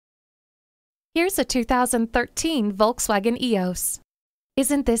Here's a 2013 Volkswagen Eos.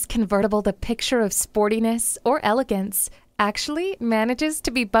 Isn't this convertible the picture of sportiness or elegance? Actually, it manages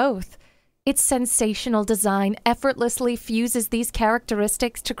to be both. Its sensational design effortlessly fuses these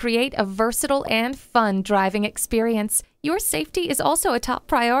characteristics to create a versatile and fun driving experience. Your safety is also a top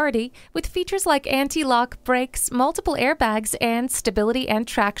priority, with features like anti-lock brakes, multiple airbags, and stability and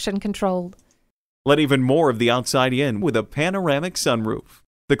traction control. Let even more of the outside in with a panoramic sunroof.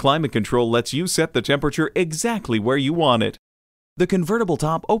 The climate control lets you set the temperature exactly where you want it. The convertible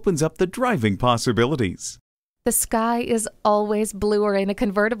top opens up the driving possibilities. The sky is always bluer in a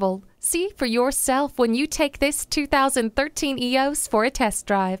convertible. See for yourself when you take this 2013 Eos for a test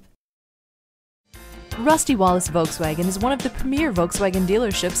drive. Rusty Wallace Volkswagen is one of the premier Volkswagen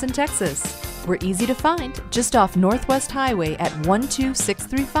dealerships in Texas. We're easy to find just off Northwest Highway at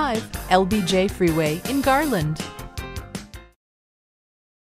 12635 LBJ Freeway in Garland.